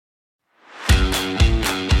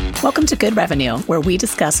Welcome to Good Revenue, where we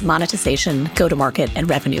discuss monetization, go-to-market, and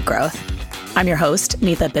revenue growth. I'm your host,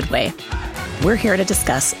 Neetha Bidway. We're here to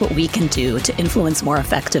discuss what we can do to influence more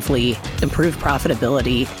effectively, improve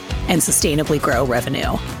profitability, and sustainably grow revenue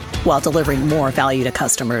while delivering more value to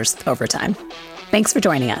customers over time. Thanks for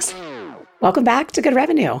joining us. Welcome back to Good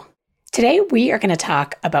Revenue. Today, we are going to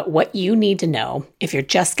talk about what you need to know if you're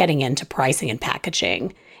just getting into pricing and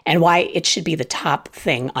packaging, and why it should be the top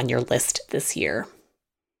thing on your list this year.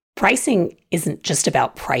 Pricing isn't just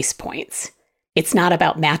about price points. It's not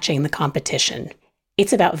about matching the competition.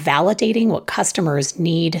 It's about validating what customers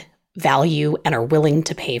need, value, and are willing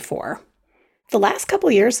to pay for. The last couple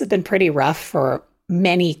of years have been pretty rough for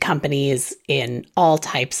many companies in all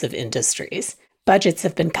types of industries. Budgets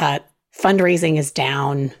have been cut, fundraising is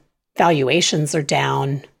down, valuations are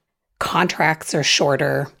down, contracts are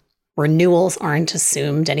shorter, renewals aren't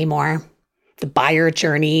assumed anymore. The buyer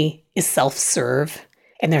journey is self-serve.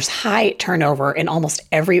 And there's high turnover in almost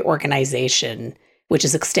every organization, which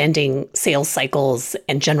is extending sales cycles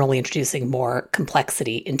and generally introducing more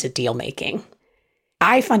complexity into deal making.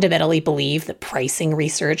 I fundamentally believe that pricing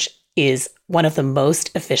research is one of the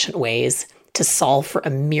most efficient ways to solve for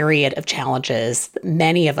a myriad of challenges that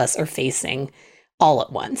many of us are facing all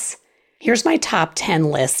at once. Here's my top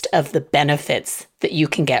 10 list of the benefits that you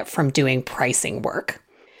can get from doing pricing work.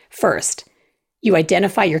 First, you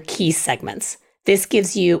identify your key segments. This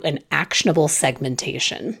gives you an actionable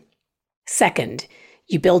segmentation. Second,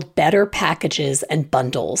 you build better packages and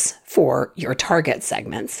bundles for your target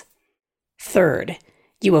segments. Third,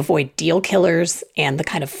 you avoid deal killers and the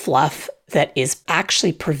kind of fluff that is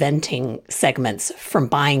actually preventing segments from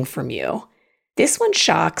buying from you. This one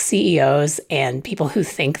shocks CEOs and people who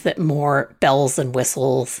think that more bells and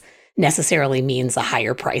whistles necessarily means a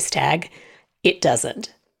higher price tag. It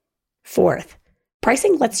doesn't. Fourth,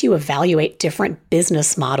 pricing lets you evaluate different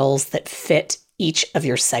business models that fit each of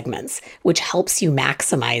your segments, which helps you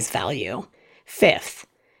maximize value. Fifth,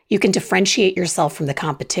 you can differentiate yourself from the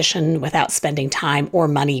competition without spending time or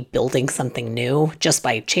money building something new, just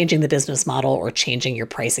by changing the business model or changing your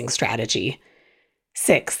pricing strategy.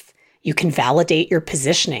 Sixth, you can validate your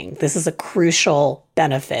positioning. This is a crucial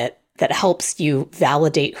benefit that helps you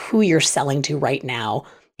validate who you're selling to right now,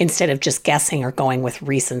 instead of just guessing or going with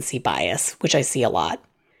recency bias, which I see a lot.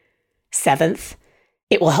 Seventh,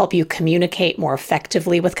 it will help you communicate more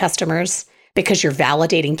effectively with customers because you're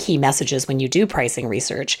validating key messages when you do pricing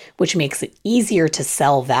research, which makes it easier to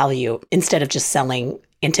sell value instead of just selling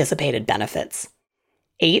anticipated benefits.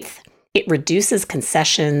 Eighth, it reduces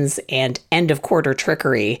concessions and end-of-quarter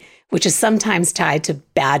trickery, which is sometimes tied to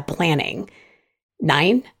bad planning.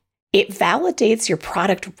 9, it validates your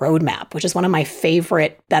product roadmap, which is one of my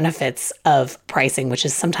favorite benefits of pricing, which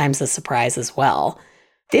is sometimes a surprise as well.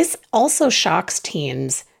 This also shocks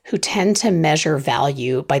teams who tend to measure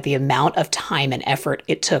value by the amount of time and effort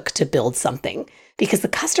it took to build something, because the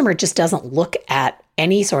customer just doesn't look at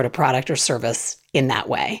any sort of product or service in that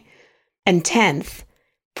way. And 10th,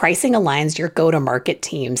 pricing aligns your go-to-market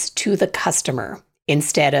teams to the customer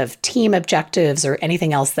instead of team objectives or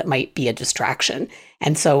anything else that might be a distraction.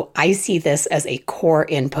 And so I see this as a core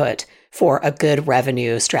input for a good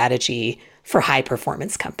revenue strategy for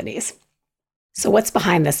high-performance companies. So what's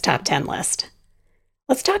behind this top 10 list?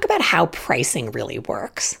 Let's talk about how pricing really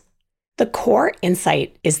works. The core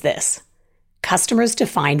insight is this: customers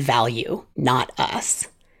define value, not us.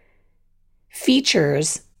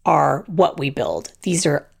 Features are what we build. These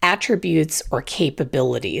are attributes or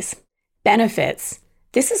capabilities. Benefits,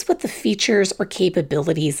 this is what the features or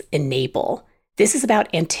capabilities enable. This is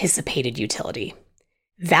about anticipated utility.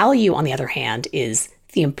 Value, on the other hand, is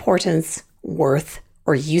the importance, worth,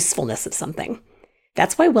 or usefulness of something.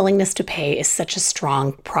 That's why willingness to pay is such a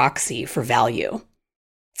strong proxy for value.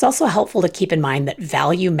 It's also helpful to keep in mind that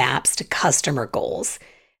value maps to customer goals.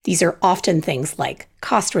 These are often things like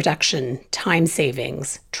cost reduction, time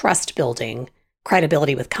savings, trust building,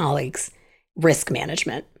 credibility with colleagues, risk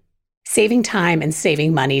management. Saving time and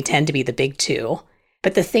saving money tend to be the big two.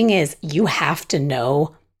 But the thing is, you have to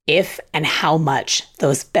know if and how much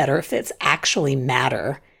those benefits actually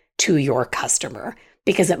matter to your customer,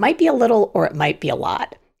 because it might be a little or it might be a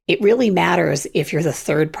lot. It really matters if you're the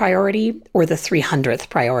third priority or the 300th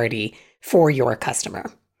priority for your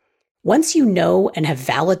customer. Once you know and have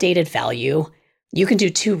validated value, you can do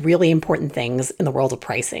two really important things in the world of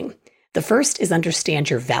pricing. The first is understand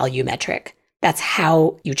your value metric. That's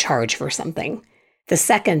how you charge for something. The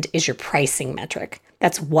second is your pricing metric.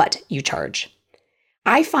 That's what you charge.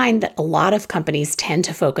 I find that a lot of companies tend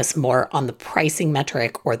to focus more on the pricing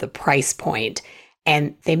metric or the price point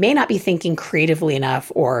And they may not be thinking creatively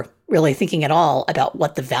enough or really thinking at all about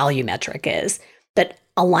what the value metric is. But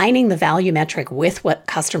aligning the value metric with what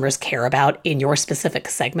customers care about in your specific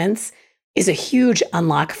segments is a huge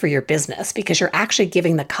unlock for your business because you're actually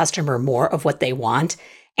giving the customer more of what they want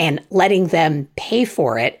and letting them pay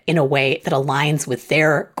for it in a way that aligns with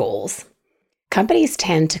their goals. Companies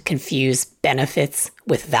tend to confuse benefits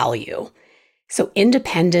with value. So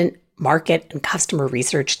independent market and customer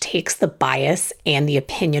research takes the bias and the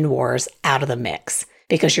opinion wars out of the mix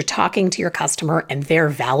because you're talking to your customer and they're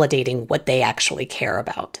validating what they actually care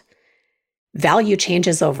about. Value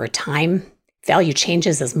changes over time. Value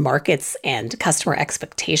changes as markets and customer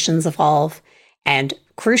expectations evolve. And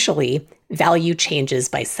crucially, value changes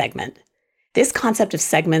by segment. This concept of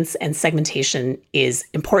segments and segmentation is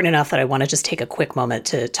important enough that I want to just take a quick moment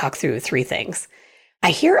to talk through three things.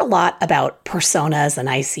 I hear a lot about personas and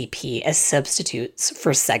ICP as substitutes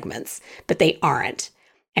for segments, but they aren't.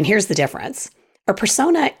 And here's the difference. A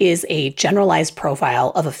persona is a generalized profile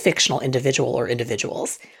of a fictional individual or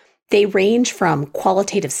individuals. They range from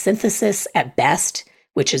qualitative synthesis at best,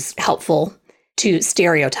 which is helpful, to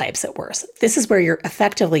stereotypes at worst. This is where you're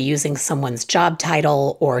effectively using someone's job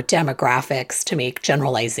title or demographics to make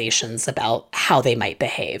generalizations about how they might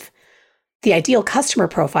behave. The ideal customer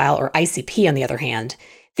profile, or ICP, on the other hand,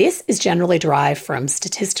 this is generally derived from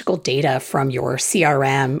statistical data from your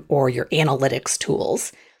CRM or your analytics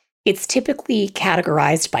tools. It's typically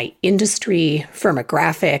categorized by industry,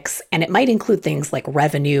 firmographics, and it might include things like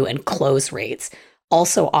revenue and close rates,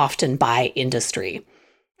 also often by industry.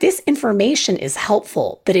 This information is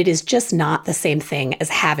helpful, but it is just not the same thing as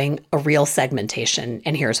having a real segmentation,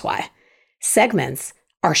 and here's why. Segments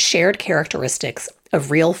are shared characteristics of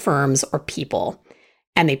real firms or people,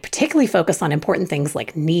 and they particularly focus on important things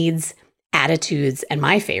like needs, attitudes, and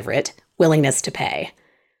my favorite, willingness to pay.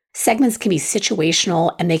 Segments can be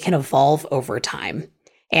situational and they can evolve over time.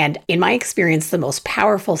 And in my experience, the most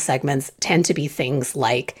powerful segments tend to be things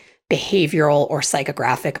like behavioral or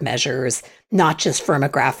psychographic measures, not just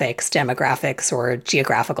firmographics, demographics, or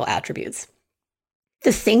geographical attributes.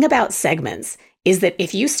 The thing about segments is that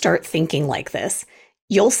if you start thinking like this,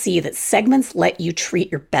 you'll see that segments let you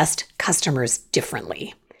treat your best customers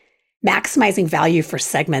differently. Maximizing value for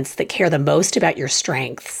segments that care the most about your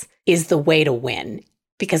strengths is the way to win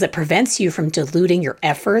because it prevents you from diluting your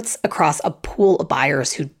efforts across a pool of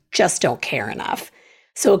buyers who just don't care enough.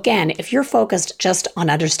 So again, if you're focused just on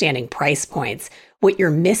understanding price points, what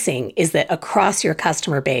you're missing is that across your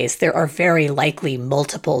customer base, there are very likely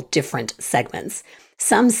multiple different segments.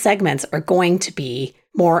 Some segments are going to be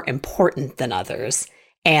more important than others,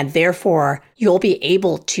 and therefore you'll be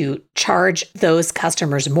able to charge those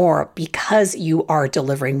customers more because you are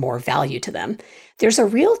delivering more value to them. There's a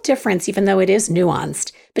real difference, even though it is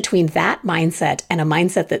nuanced, between that mindset and a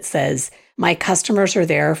mindset that says, my customers are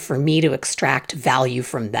there for me to extract value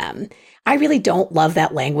from them. I really don't love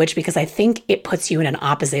that language because I think it puts you in an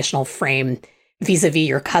oppositional frame vis-a-vis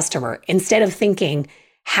your customer. Instead of thinking,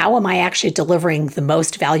 how am I actually delivering the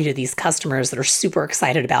most value to these customers that are super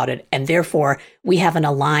excited about it? And therefore, we have an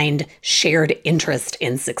aligned, shared interest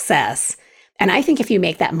in success. And I think if you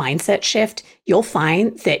make that mindset shift, you'll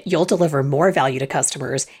find that you'll deliver more value to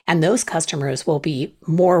customers, and those customers will be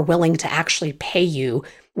more willing to actually pay you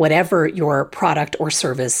whatever your product or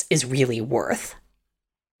service is really worth.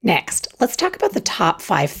 Next, let's talk about the top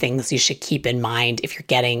 5 things you should keep in mind if you're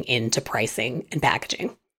getting into pricing and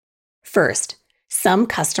packaging. First, some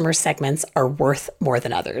customer segments are worth more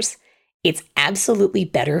than others. It's absolutely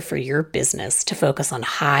better for your business to focus on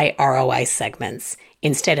high ROI segments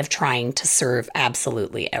instead of trying to serve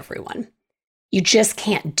absolutely everyone. You just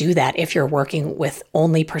can't do that if you're working with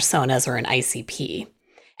only personas or an ICP.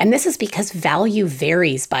 And this is because value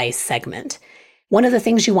varies by segment. One of the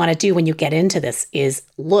things you want to do when you get into this is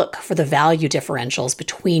look for the value differentials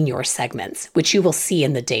between your segments, which you will see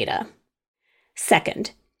in the data.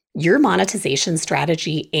 Second, your monetization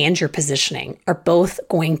strategy and your positioning are both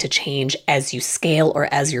going to change as you scale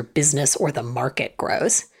or as your business or the market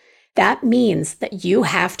grows. That means that you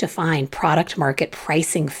have to find product market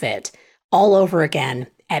pricing fit all over again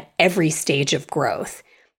at every stage of growth,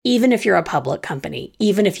 even if you're a public company,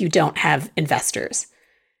 even if you don't have investors.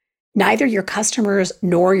 Neither your customers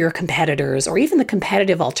nor your competitors or even the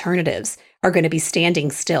competitive alternatives are going to be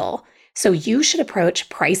standing still. So you should approach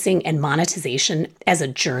pricing and monetization as a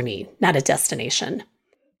journey, not a destination.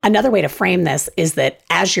 Another way to frame this is that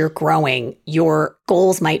as you're growing, your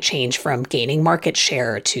goals might change from gaining market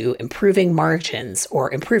share to improving margins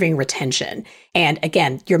or improving retention. And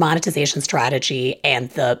again, your monetization strategy and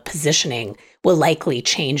the positioning will likely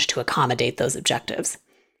change to accommodate those objectives.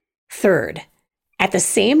 Third, At the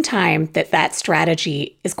same time that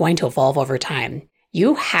strategy is going to evolve over time,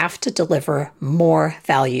 you have to deliver more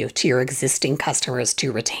value to your existing customers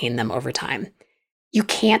to retain them over time. You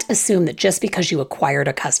can't assume that just because you acquired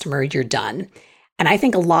a customer, you're done. And I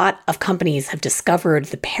think a lot of companies have discovered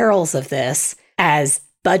the perils of this as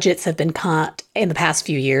budgets have been cut in the past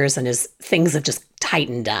few years and as things have just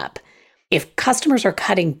tightened up. If customers are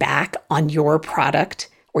cutting back on your product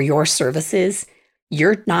or your services,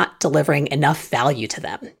 you're not delivering enough value to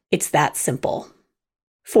them. It's that simple.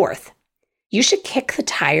 Fourth, you should kick the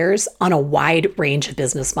tires on a wide range of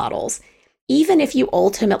business models, even if you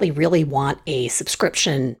ultimately really want a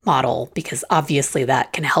subscription model, because obviously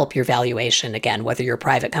that can help your valuation, again, whether you're a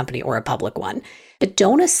private company or a public one. But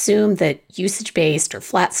don't assume that usage-based or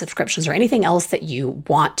flat subscriptions or anything else that you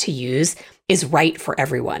want to use is right for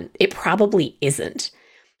everyone. It probably isn't.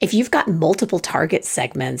 If you've got multiple target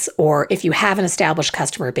segments, or if you have an established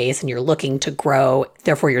customer base and you're looking to grow,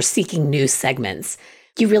 therefore you're seeking new segments,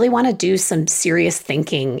 you really want to do some serious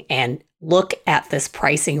thinking and look at this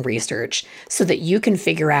pricing research so that you can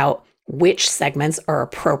figure out which segments are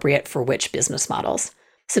appropriate for which business models.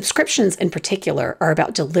 Subscriptions in particular are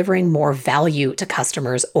about delivering more value to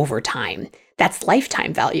customers over time. That's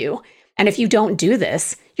lifetime value. And if you don't do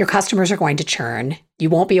this, your customers are going to churn. You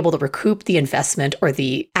won't be able to recoup the investment or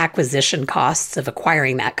the acquisition costs of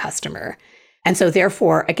acquiring that customer. And so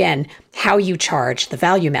therefore, again, how you charge, the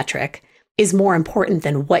value metric, is more important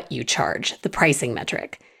than what you charge, the pricing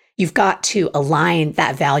metric. You've got to align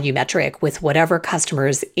that value metric with whatever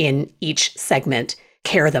customers in each segment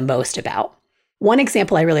care the most about. One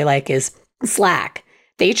example I really like is Slack.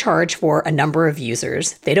 They charge for a number of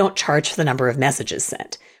users. They don't charge for the number of messages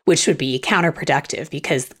sent, which would be counterproductive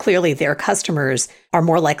because clearly their customers are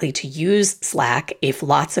more likely to use Slack if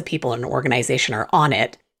lots of people in an organization are on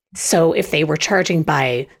it. So if they were charging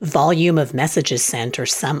by volume of messages sent or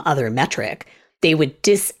some other metric, they would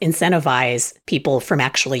disincentivize people from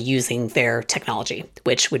actually using their technology,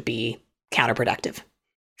 which would be counterproductive.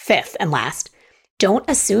 Fifth and last, don't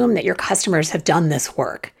assume that your customers have done this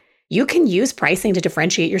work. You can use pricing to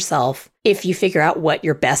differentiate yourself if you figure out what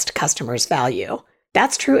your best customers value.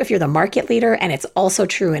 That's true if you're the market leader, and it's also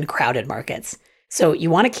true in crowded markets. So you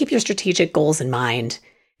want to keep your strategic goals in mind,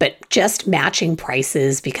 but just matching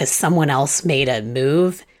prices because someone else made a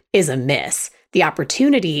move is a miss. The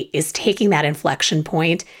opportunity is taking that inflection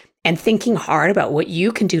point and thinking hard about what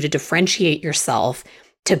you can do to differentiate yourself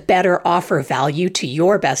to better offer value to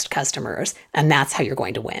your best customers, and that's how you're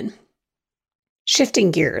going to win.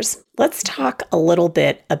 Shifting gears, let's talk a little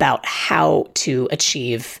bit about how to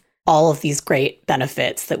achieve all of these great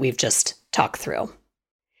benefits that we've just talked through.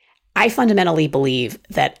 I fundamentally believe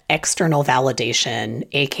that external validation,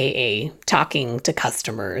 aka talking to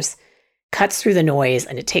customers, cuts through the noise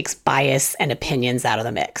and it takes bias and opinions out of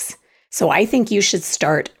the mix. So I think you should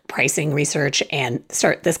start pricing research and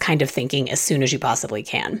start this kind of thinking as soon as you possibly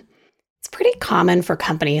can. It's pretty common for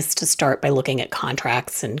companies to start by looking at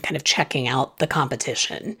contracts and kind of checking out the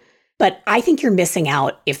competition. But I think you're missing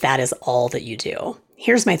out if that is all that you do.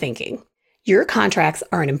 Here's my thinking. Your contracts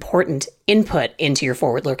are an important input into your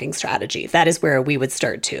forward-looking strategy. That is where we would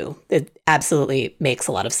start too. It absolutely makes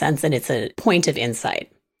a lot of sense and it's a point of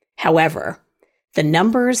insight. However, the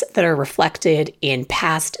numbers that are reflected in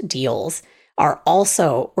past deals are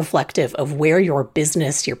also reflective of where your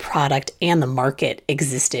business, your product, and the market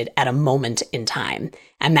existed at a moment in time.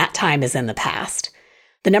 And that time is in the past.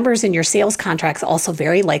 The numbers in your sales contracts also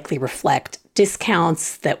very likely reflect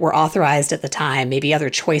discounts that were authorized at the time, maybe other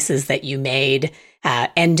choices that you made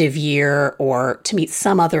end of year or to meet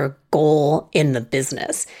some other goal in the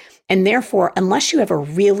business. And therefore, unless you have a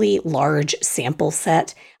really large sample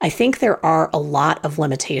set, I think there are a lot of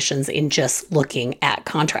limitations in just looking at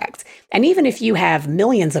contracts. And even if you have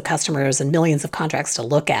millions of customers and millions of contracts to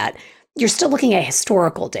look at, you're still looking at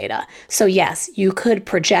historical data. So yes, you could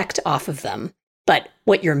project off of them, but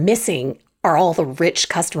what you're missing are all the rich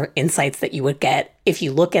customer insights that you would get if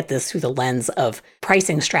you look at this through the lens of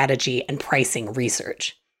pricing strategy and pricing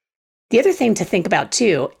research. The other thing to think about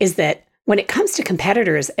too is that when it comes to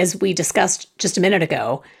competitors, as we discussed just a minute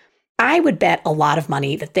ago, I would bet a lot of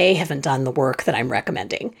money that they haven't done the work that I'm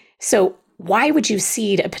recommending. So why would you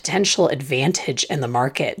cede a potential advantage in the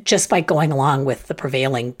market just by going along with the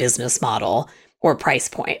prevailing business model or price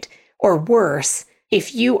point? Or worse,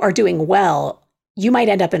 if you are doing well, you might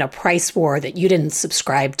end up in a price war that you didn't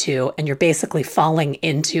subscribe to, and you're basically falling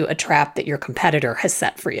into a trap that your competitor has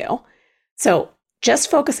set for you. So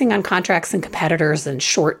just focusing on contracts and competitors and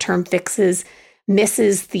short-term fixes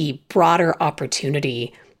misses the broader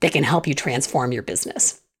opportunity that can help you transform your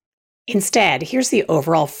business. Instead, here's the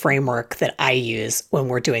overall framework that I use when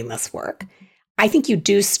we're doing this work. I think you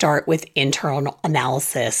do start with internal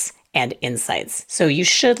analysis and insights. So you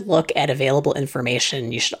should look at available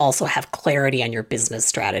information. You should also have clarity on your business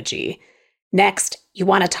strategy. Next, you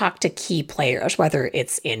want to talk to key players, whether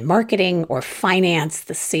it's in marketing or finance,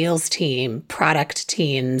 the sales team, product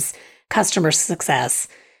teams, customer success.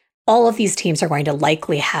 All of these teams are going to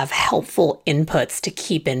likely have helpful inputs to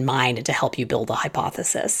keep in mind and to help you build a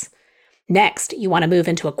hypothesis. Next, you want to move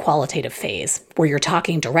into a qualitative phase where you're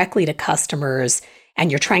talking directly to customers and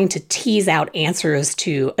you're trying to tease out answers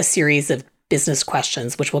to a series of business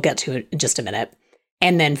questions, which we'll get to in just a minute.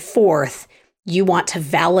 And then fourth, you want to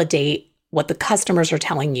validate what the customers are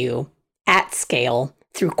telling you at scale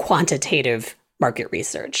through quantitative market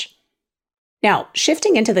research. Now,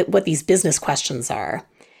 shifting into what these business questions are,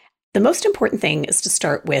 the most important thing is to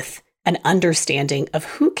start with an understanding of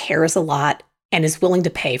who cares a lot and is willing to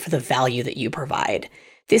pay for the value that you provide.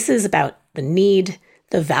 This is about the need,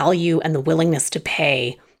 the value, and the willingness to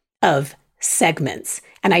pay of segments.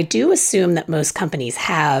 And I do assume that most companies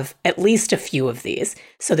have at least a few of these.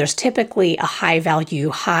 So there's typically a high value,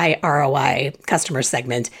 high ROI customer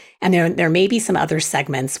segment. And there may be some other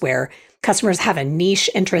segments where customers have a niche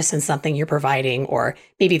interest in something you're providing, or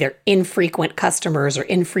maybe they're infrequent customers or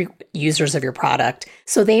infrequent users of your product.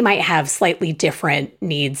 So they might have slightly different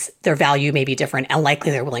needs. Their value may be different, and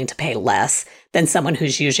likely they're willing to pay less than someone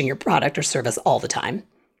who's using your product or service all the time.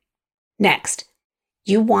 Next,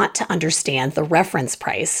 you want to understand the reference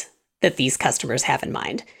price that these customers have in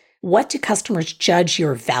mind. What do customers judge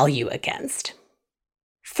your value against?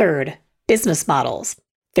 Third, business models.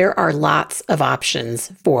 There are lots of options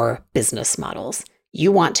for business models.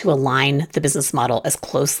 You want to align the business model as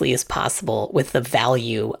closely as possible with the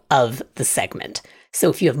value of the segment. So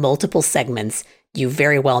if you have multiple segments, you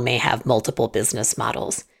very well may have multiple business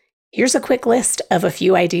models. Here's a quick list of a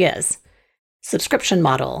few ideas. Subscription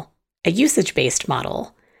model, a usage-based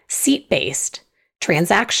model, seat-based,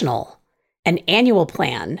 transactional, an annual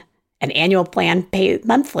plan pay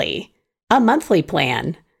monthly, a monthly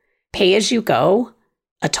plan, pay-as-you-go,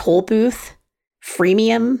 a toll booth,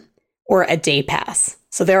 freemium, or a day pass.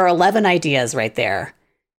 So there are 11 ideas right there.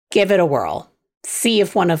 Give it a whirl. See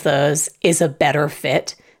if one of those is a better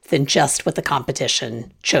fit than just what the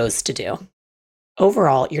competition chose to do.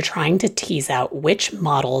 Overall, you're trying to tease out which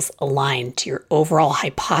models align to your overall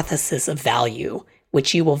hypothesis of value,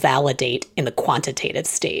 which you will validate in the quantitative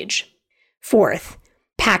stage. Fourth,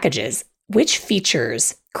 packages. Which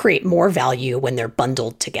features create more value when they're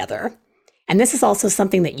bundled together? And this is also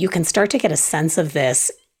something that you can start to get a sense of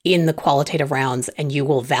this in the qualitative rounds, and you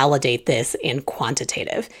will validate this in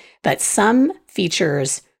quantitative. But some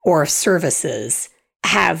features or services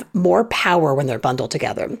have more power when they're bundled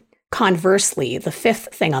together. Conversely, the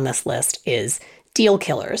fifth thing on this list is deal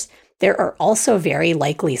killers. There are also very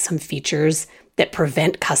likely some features that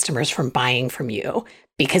prevent customers from buying from you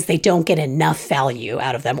because they don't get enough value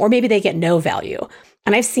out of them, or maybe they get no value.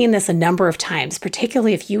 And I've seen this a number of times,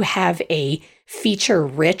 particularly if you have a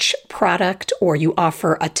feature-rich product or you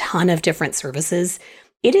offer a ton of different services.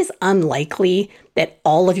 It is unlikely that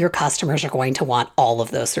all of your customers are going to want all of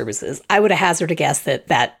those services. I would hazard a guess that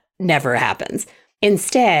that never happens.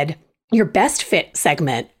 Instead, your best fit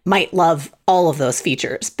segment might love all of those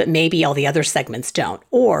features, but maybe all the other segments don't.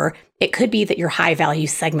 Or it could be that your high value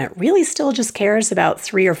segment really still just cares about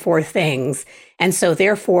 3 or 4 things. And so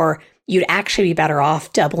therefore, you'd actually be better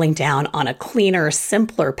off doubling down on a cleaner,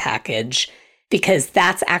 simpler package, because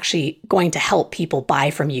that's actually going to help people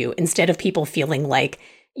buy from you instead of people feeling like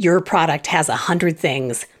your product has 100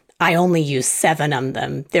 things. I only use 7 of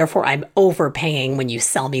them. Therefore, I'm overpaying when you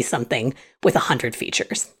sell me something with 100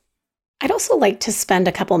 features. I'd also like to spend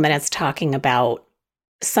a couple minutes talking about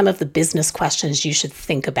some of the business questions you should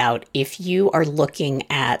think about if you are looking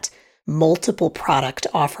at multiple product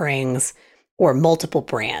offerings or multiple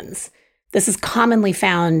brands. This is commonly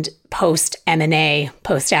found post-M&A,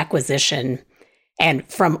 post-acquisition. And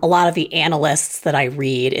from a lot of the analysts that I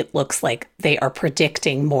read, it looks like they are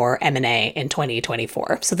predicting more M&A in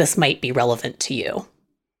 2024. So this might be relevant to you.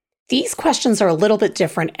 These questions are a little bit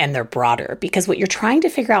different and they're broader because what you're trying to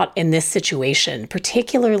figure out in this situation,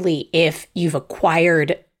 particularly if you've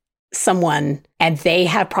acquired someone and they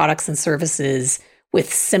have products and services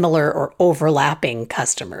with similar or overlapping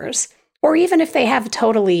customers, or even if they have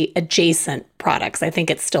totally adjacent products, I think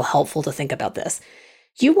it's still helpful to think about this.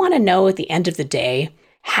 You want to know at the end of the day,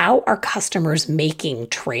 how are customers making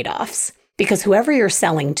trade-offs? Because whoever you're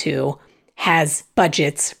selling to has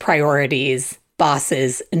budgets, priorities,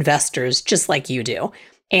 bosses, investors, just like you do.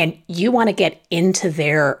 And you want to get into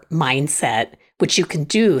their mindset which you can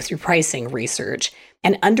do through pricing research,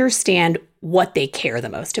 and understand what they care the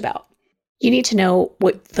most about. You need to know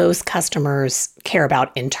what those customers care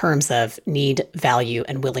about in terms of need, value,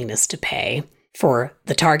 and willingness to pay for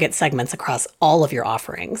the target segments across all of your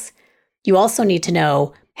offerings. You also need to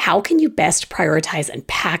know how can you best prioritize and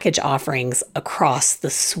package offerings across the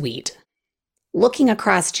suite. Looking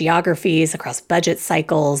across geographies, across budget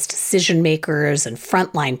cycles, decision makers, and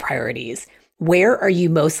frontline priorities, where are you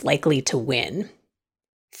most likely to win?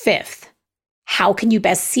 Fifth, how can you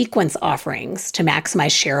best sequence offerings to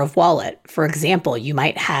maximize share of wallet? For example, you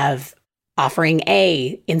might have offering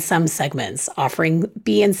A in some segments, offering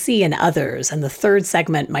B and C in others, and the third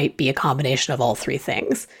segment might be a combination of all three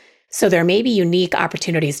things. So there may be unique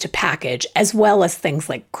opportunities to package, as well as things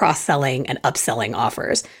like cross-selling and upselling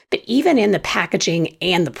offers. But even in the packaging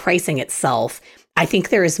and the pricing itself, I think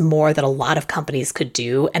there is more that a lot of companies could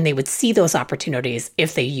do, and they would see those opportunities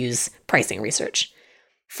if they use pricing research.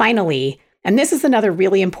 Finally, and this is another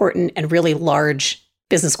really important and really large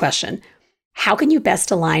business question, how can you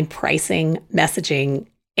best align pricing, messaging,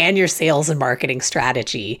 and your sales and marketing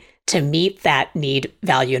strategy to meet that need,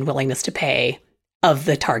 value, and willingness to pay of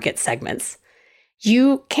the target segments?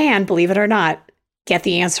 You can, believe it or not, get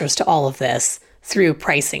the answers to all of this through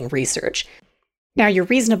pricing research. Now, your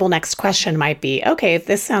reasonable next question might be, okay,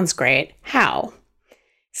 this sounds great. How?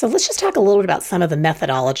 So let's just talk a little bit about some of the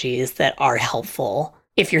methodologies that are helpful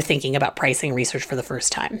if you're thinking about pricing research for the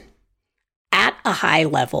first time. At a high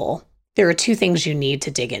level, there are two things you need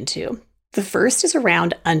to dig into. The first is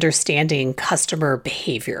around understanding customer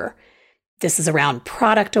behavior. This is around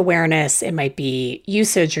product awareness. It might be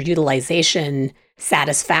usage or utilization,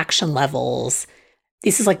 satisfaction levels.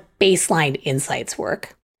 This is like baseline insights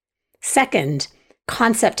work. Second,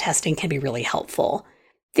 concept testing can be really helpful.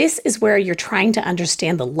 This is where you're trying to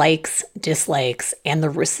understand the likes, dislikes, and the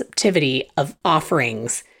receptivity of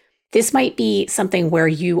offerings. This might be something where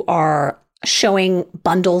you are showing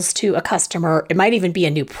bundles to a customer. It might even be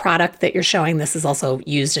a new product that you're showing. This is also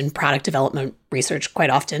used in product development research quite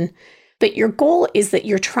often. But your goal is that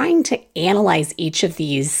you're trying to analyze each of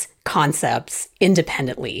these concepts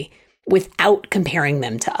independently without comparing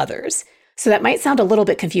them to others. So that might sound a little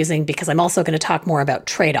bit confusing because I'm also going to talk more about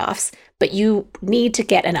trade-offs, but you need to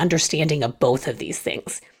get an understanding of both of these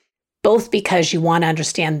things, both because you want to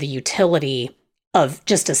understand the utility of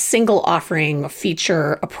just a single offering, a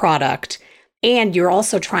feature, a product, and you're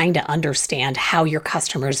also trying to understand how your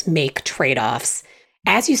customers make trade-offs.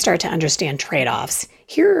 As you start to understand trade-offs,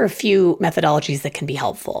 here are a few methodologies that can be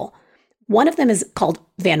helpful. One of them is called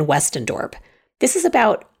Van Westendorp. This is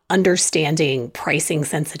about understanding pricing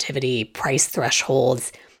sensitivity, price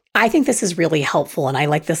thresholds. I think this is really helpful, and I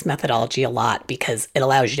like this methodology a lot because it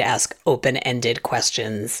allows you to ask open-ended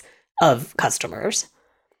questions of customers.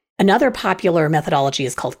 Another popular methodology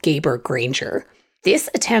is called Gaber-Granger. This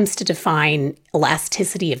attempts to define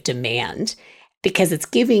elasticity of demand because it's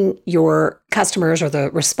giving your customers or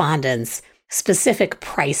the respondents specific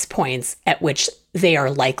price points at which they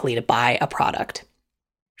are likely to buy a product.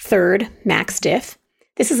 Third, MaxDiff.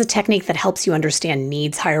 This is a technique that helps you understand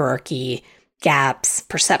needs hierarchy, gaps,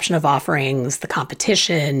 perception of offerings, the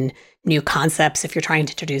competition, new concepts if you're trying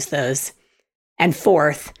to introduce those. And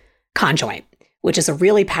fourth, Conjoint, which is a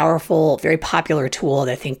really powerful, very popular tool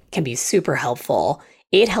that I think can be super helpful.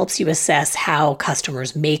 It helps you assess how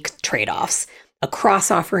customers make trade-offs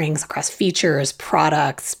across offerings, across features,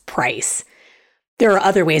 products, price. There are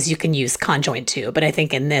other ways you can use Conjoint too, but I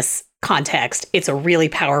think in this context, it's a really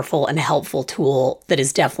powerful and helpful tool that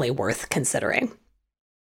is definitely worth considering.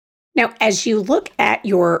 Now, as you look at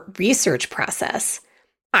your research process,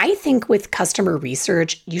 I think with customer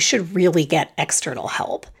research, you should really get external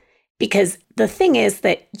help because the thing is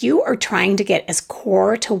that you are trying to get as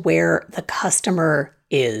core to where the customer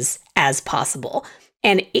is as possible.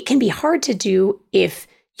 And it can be hard to do if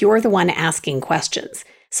you're the one asking questions.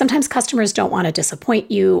 Sometimes customers don't want to disappoint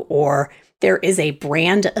you, or there is a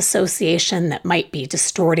brand association that might be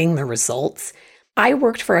distorting the results. I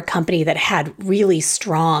worked for a company that had really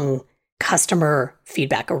strong customer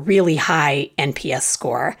feedback, a really high NPS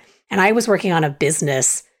score. And I was working on a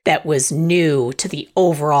business that was new to the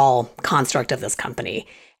overall construct of this company.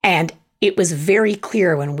 And it was very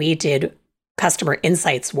clear when we did customer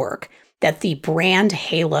insights work that the brand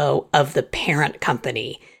halo of the parent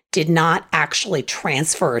company did not actually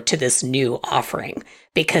transfer to this new offering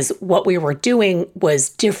because what we were doing was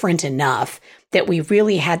different enough that we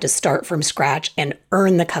really had to start from scratch and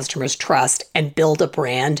earn the customer's trust and build a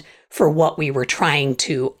brand for what we were trying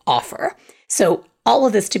to offer. So all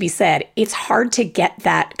of this to be said, it's hard to get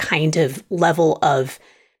that kind of level of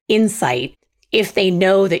insight if they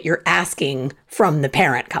know that you're asking from the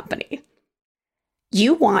parent company.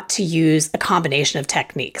 You want to use a combination of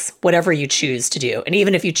techniques, whatever you choose to do. And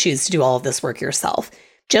even if you choose to do all of this work yourself,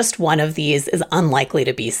 just one of these is unlikely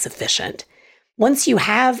to be sufficient. Once you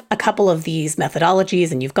have a couple of these methodologies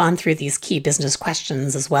and you've gone through these key business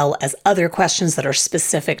questions as well as other questions that are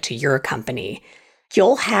specific to your company,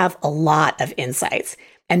 you'll have a lot of insights.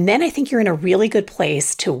 And then I think you're in a really good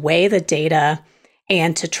place to weigh the data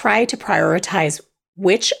and to try to prioritize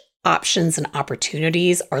which options and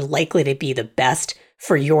opportunities are likely to be the best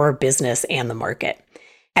for your business and the market.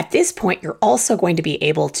 At this point, you're also going to be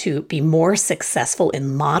able to be more successful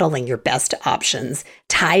in modeling your best options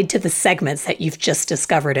tied to the segments that you've just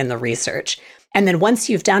discovered in the research. And then once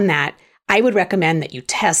you've done that, I would recommend that you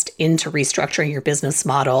test into restructuring your business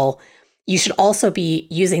model. You should also be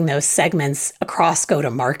using those segments across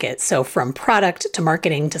go-to-market. So from product to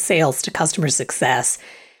marketing to sales to customer success,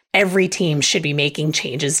 every team should be making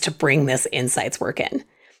changes to bring this insights work in.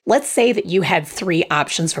 Let's say that you had 3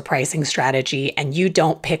 options for pricing strategy and you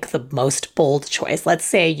don't pick the most bold choice. Let's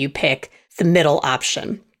say you pick the middle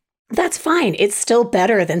option. That's fine. It's still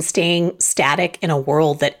better than staying static in a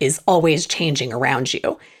world that is always changing around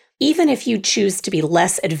you. Even if you choose to be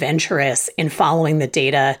less adventurous in following the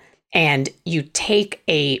data and you take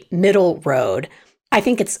a middle road, I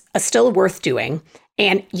think it's still worth doing.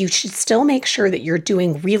 And you should still make sure that you're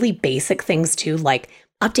doing really basic things too, like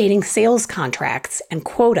updating sales contracts and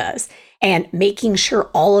quotas and making sure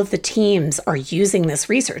all of the teams are using this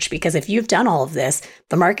research. Because if you've done all of this,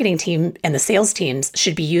 the marketing team and the sales teams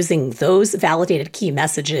should be using those validated key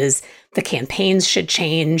messages. The campaigns should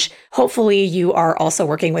change. Hopefully, you are also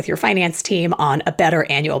working with your finance team on a better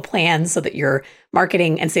annual plan so that your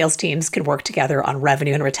marketing and sales teams can work together on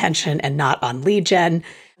revenue and retention and not on lead gen.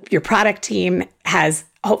 Your product team has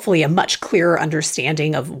hopefully a much clearer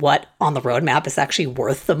understanding of what on the roadmap is actually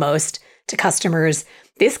worth the most to customers.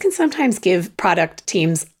 This can sometimes give product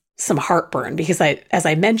teams some heartburn because as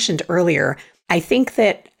I mentioned earlier, I think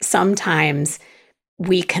that sometimes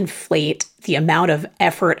we conflate the amount of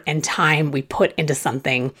effort and time we put into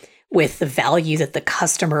something with the value that the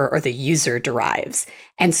customer or the user derives.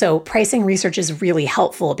 And so pricing research is really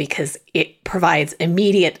helpful because it provides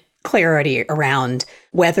immediate clarity around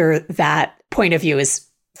whether that point of view is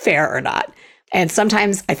fair or not. And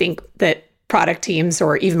sometimes I think that product teams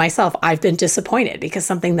or even myself, I've been disappointed because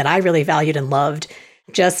something that I really valued and loved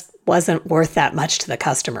just wasn't worth that much to the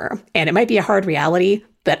customer. And it might be a hard reality,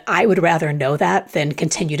 but I would rather know that than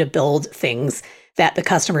continue to build things that the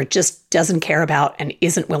customer just doesn't care about and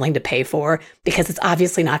isn't willing to pay for because it's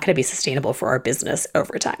obviously not going to be sustainable for our business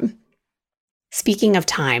over time. Speaking of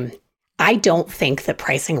time, I don't think that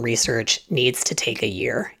pricing research needs to take a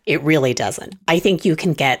year. It really doesn't. I think you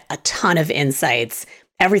can get a ton of insights,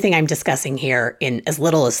 everything I'm discussing here, in as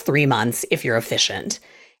little as 3 months if you're efficient.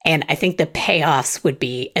 And I think the payoffs would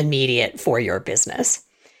be immediate for your business.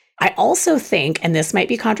 I also think, and this might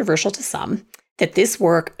be controversial to some, that this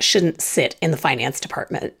work shouldn't sit in the finance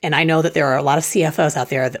department. And I know that there are a lot of CFOs out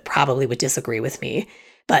there that probably would disagree with me,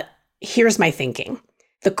 but here's my thinking.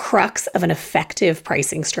 The crux of an effective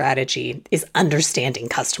pricing strategy is understanding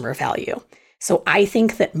customer value. So I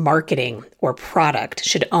think that marketing or product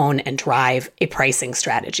should own and drive a pricing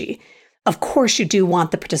strategy. Of course, you do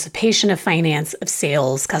want the participation of finance, of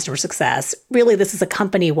sales, customer success. Really, this is a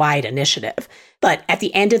company-wide initiative. But at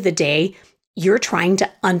the end of the day, you're trying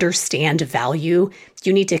to understand value.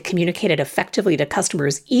 You need to communicate it effectively to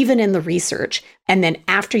customers, even in the research. And then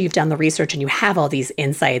after you've done the research and you have all these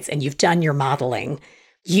insights and you've done your modeling,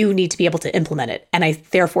 you need to be able to implement it. And I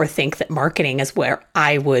therefore think that marketing is where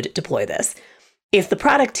I would deploy this. If the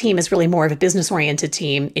product team is really more of a business-oriented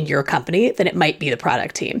team in your company, then it might be the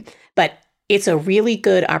product team. But it's a really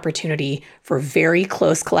good opportunity for very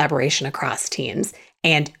close collaboration across teams.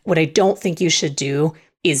 And what I don't think you should do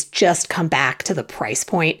is just come back to the price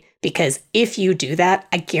point, because if you do that,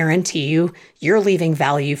 I guarantee you, you're leaving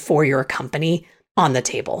value for your company on the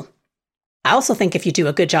table. I also think if you do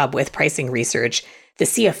a good job with pricing research, the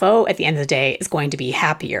CFO at the end of the day is going to be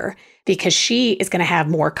happier because she is going to have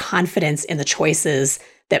more confidence in the choices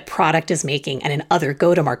that product is making and in other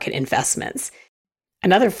go-to-market investments.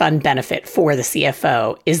 Another fun benefit for the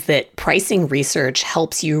CFO is that pricing research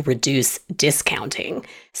helps you reduce discounting.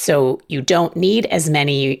 So you don't need as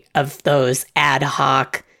many of those ad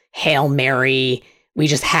hoc, Hail Mary, we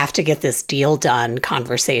just have to get this deal done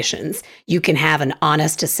conversations. You can have an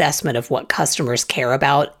honest assessment of what customers care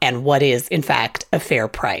about and what is, in fact, a fair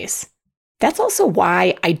price. That's also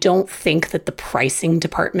why I don't think that the pricing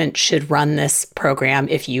department should run this program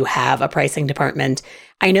if you have a pricing department.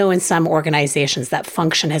 I know in some organizations that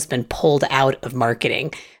function has been pulled out of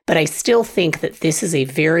marketing, but I still think that this is a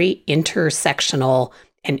very intersectional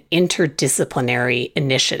and interdisciplinary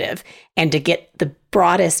initiative. And to get the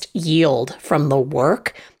broadest yield from the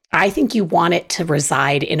work, I think you want it to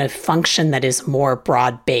reside in a function that is more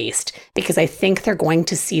broad-based, because I think they're going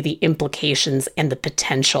to see the implications and the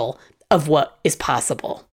potential of what is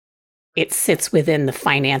possible. It sits within the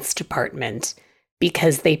finance department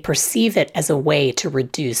because they perceive it as a way to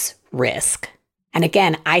reduce risk. And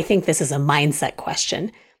again, I think this is a mindset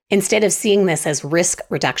question. Instead of seeing this as risk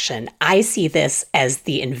reduction, I see this as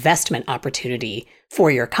the investment opportunity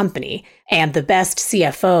for your company. And the best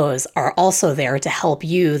CFOs are also there to help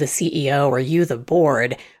you, the CEO, or you, the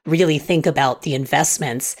board, really think about the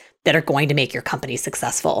investments that are going to make your company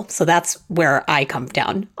successful. So that's where I come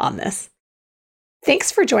down on this.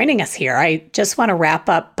 Thanks for joining us here. I just want to wrap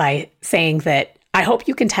up by saying that I hope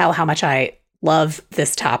you can tell how much I love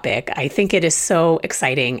this topic. I think it is so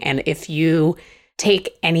exciting. And if you take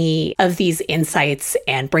any of these insights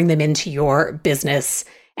and bring them into your business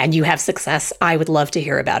and you have success, I would love to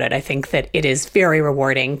hear about it. I think that it is very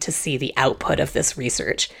rewarding to see the output of this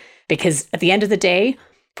research, because at the end of the day,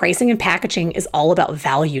 pricing and packaging is all about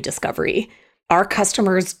value discovery. Our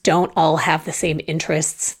customers don't all have the same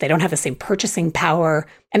interests, they don't have the same purchasing power,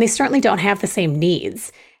 and they certainly don't have the same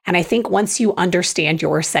needs. And I think once you understand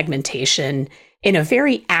your segmentation in a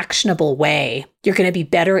very actionable way, you're going to be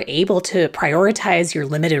better able to prioritize your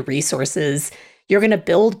limited resources. You're going to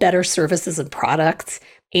build better services and products.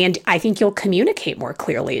 And I think you'll communicate more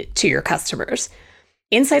clearly to your customers.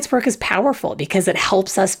 Insights work is powerful because it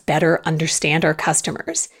helps us better understand our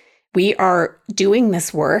customers. We are doing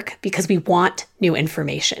this work because we want new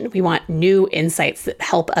information. We want new insights that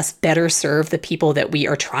help us better serve the people that we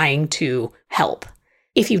are trying to help.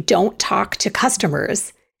 If you don't talk to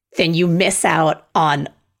customers, then you miss out on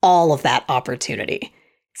all of that opportunity.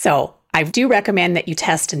 So I do recommend that you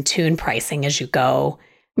test and tune pricing as you go.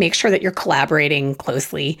 Make sure that you're collaborating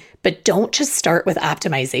closely, but don't just start with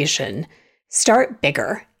optimization. Start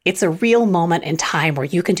bigger. It's a real moment in time where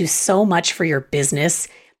you can do so much for your business.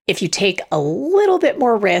 If you take a little bit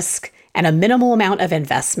more risk and a minimal amount of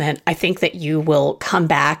investment, I think that you will come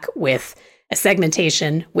back with a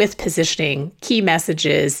segmentation, with positioning, key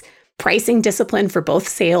messages, pricing discipline for both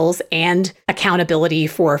sales and accountability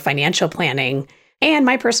for financial planning. And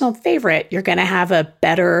my personal favorite, you're going to have a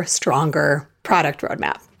better, stronger product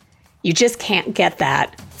roadmap. You just can't get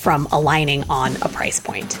that from aligning on a price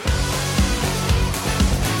point.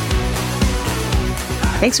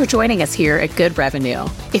 Thanks for joining us here at Good Revenue.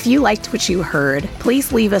 If you liked what you heard,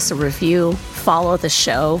 please leave us a review, follow the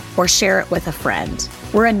show, or share it with a friend.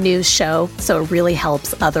 We're a news show, so it really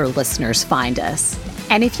helps other listeners find us.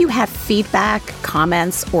 And if you have feedback,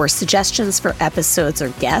 comments, or suggestions for episodes or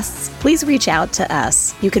guests, please reach out to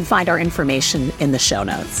us. You can find our information in the show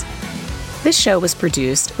notes. This show was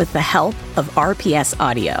produced with the help of RPS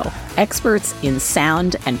Audio, experts in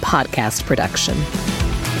sound and podcast production.